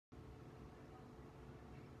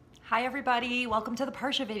Hi everybody, welcome to the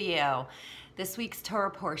Parsha video. This week's Torah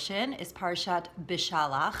portion is Parshat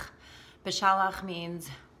Beshalach. Beshalach means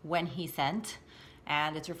when he sent,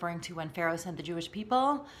 and it's referring to when Pharaoh sent the Jewish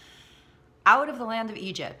people out of the land of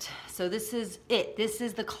Egypt. So this is it. This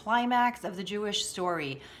is the climax of the Jewish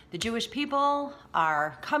story. The Jewish people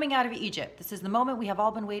are coming out of Egypt. This is the moment we have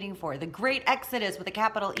all been waiting for, the great Exodus with a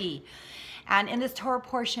capital E. And in this Torah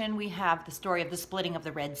portion, we have the story of the splitting of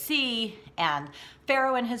the Red Sea and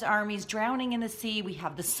Pharaoh and his armies drowning in the sea. We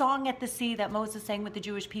have the song at the sea that Moses sang with the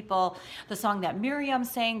Jewish people, the song that Miriam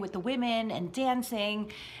sang with the women and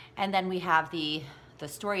dancing. And then we have the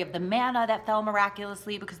story of the manna that fell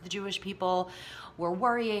miraculously because the Jewish people were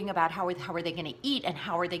worrying about how are they going to eat and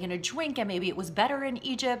how are they going to drink, and maybe it was better in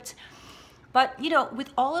Egypt. But you know, with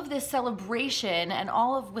all of this celebration and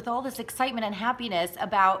with all this excitement and happiness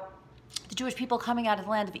about the Jewish people coming out of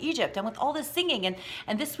the land of Egypt, and with all this singing,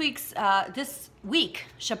 and this week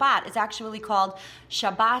Shabbat is actually called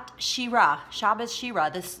Shabbat Shira, Shabbos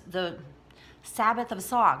Shira, the Sabbath of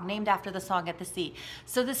song, named after the song at the sea.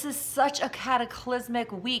 So this is such a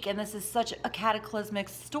cataclysmic week, and this is such a cataclysmic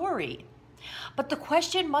story. But the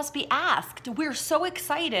question must be asked. We're so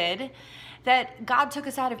excited that God took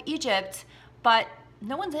us out of Egypt, but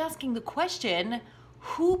no one's asking the question,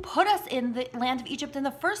 who put us in the land of Egypt in the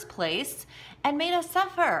first place and made us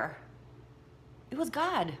suffer? It was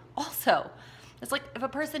God also. It's like if a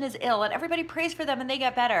person is ill and everybody prays for them and they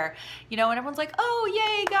get better, you know, and everyone's like, oh,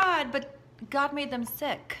 yay, God, but God made them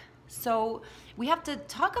sick. So we have to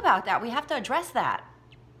talk about that. We have to address that.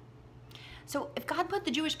 So if God put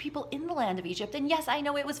the Jewish people in the land of Egypt, and yes, I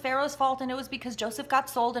know it was Pharaoh's fault, and it was because Joseph got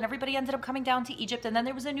sold and everybody ended up coming down to Egypt, and then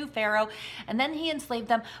there was a new Pharaoh, and then he enslaved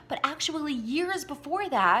them. But actually years before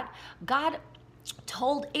that, God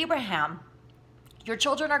told Abraham, your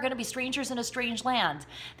children are going to be strangers in a strange land.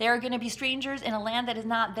 They are going to be strangers in a land that is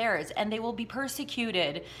not theirs, and they will be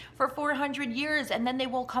persecuted for 400 years, and then they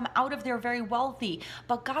will come out of there very wealthy.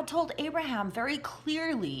 But God told Abraham very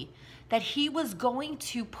clearly that he was going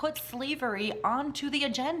to put slavery onto the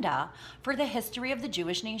agenda for the history of the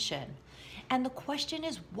Jewish nation. And the question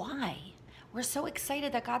is why? We're so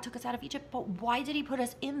excited that God took us out of Egypt, but why did he put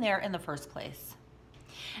us in there in the first place?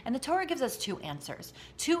 And the Torah gives us two answers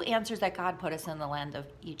that God put us in the land of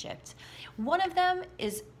Egypt. One of them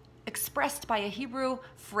is expressed by a Hebrew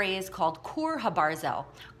phrase called Kur HaBarzel.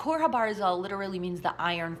 Kur HaBarzel literally means the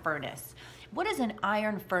iron furnace. What is an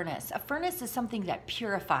iron furnace? A furnace is something that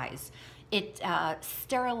purifies. It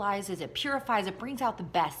sterilizes, it purifies, it brings out the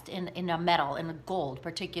best in a metal, in a gold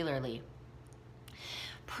particularly.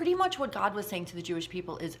 Pretty much what God was saying to the Jewish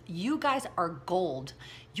people is, you guys are gold.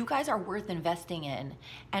 You guys are worth investing in.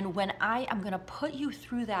 And when I am going to put you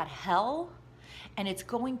through that hell, and it's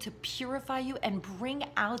going to purify you and bring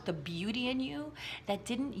out the beauty in you that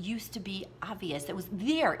didn't used to be obvious. It was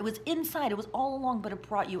there, it was inside, it was all along, but it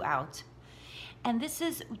brought you out. And this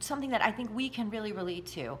is something that I think we can really relate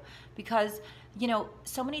to, because, you know,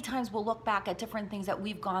 so many times we'll look back at different things that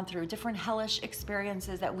we've gone through, different hellish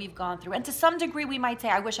experiences that we've gone through. And to some degree, we might say,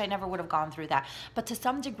 I wish I never would have gone through that. But to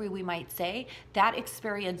some degree, we might say, that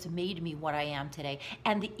experience made me what I am today.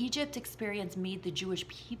 And the Egypt experience made the Jewish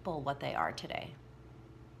people what they are today.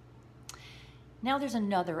 Now there's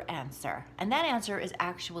another answer. And that answer is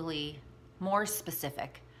actually more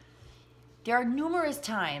specific. There are numerous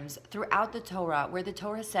times throughout the Torah where the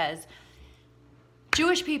Torah says,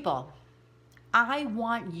 Jewish people, I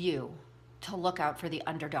want you to look out for the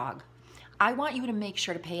underdog. I want you to make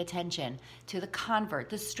sure to pay attention to the convert,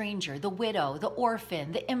 the stranger, the widow, the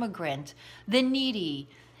orphan, the immigrant, the needy,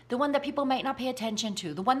 the one that people might not pay attention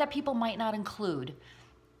to, the one that people might not include.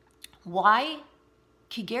 Why?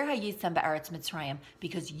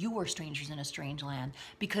 Because you were strangers in a strange land.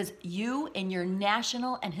 Because you, in your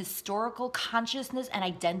national and historical consciousness and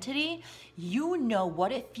identity, you know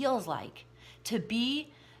what it feels like to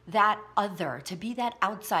be that other, to be that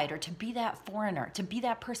outsider, to be that foreigner, to be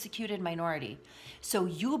that persecuted minority. So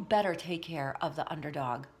you better take care of the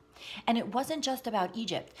underdog. And it wasn't just about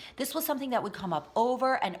Egypt. This was something that would come up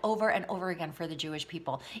over and over and over again for the Jewish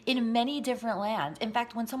people in many different lands. In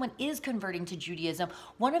fact, when someone is converting to Judaism,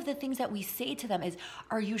 one of the things that we say to them is,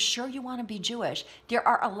 are you sure you want to be Jewish? There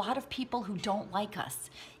are a lot of people who don't like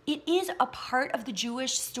us. It is a part of the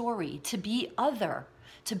Jewish story to be other,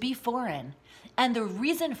 to be foreign. And the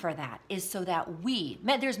reason for that is so that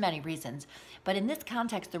there's many reasons, but in this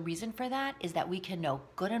context, the reason for that is that we can know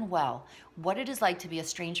good and well what it is like to be a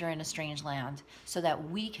stranger in a strange land, so that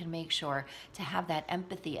we can make sure to have that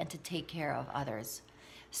empathy and to take care of others.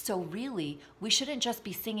 So really, we shouldn't just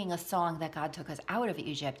be singing a song that God took us out of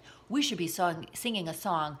Egypt. We should be singing a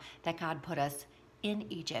song that God put us in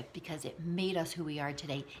Egypt because it made us who we are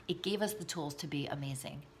today. It gave us the tools to be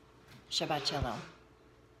amazing. Shabbat Shalom.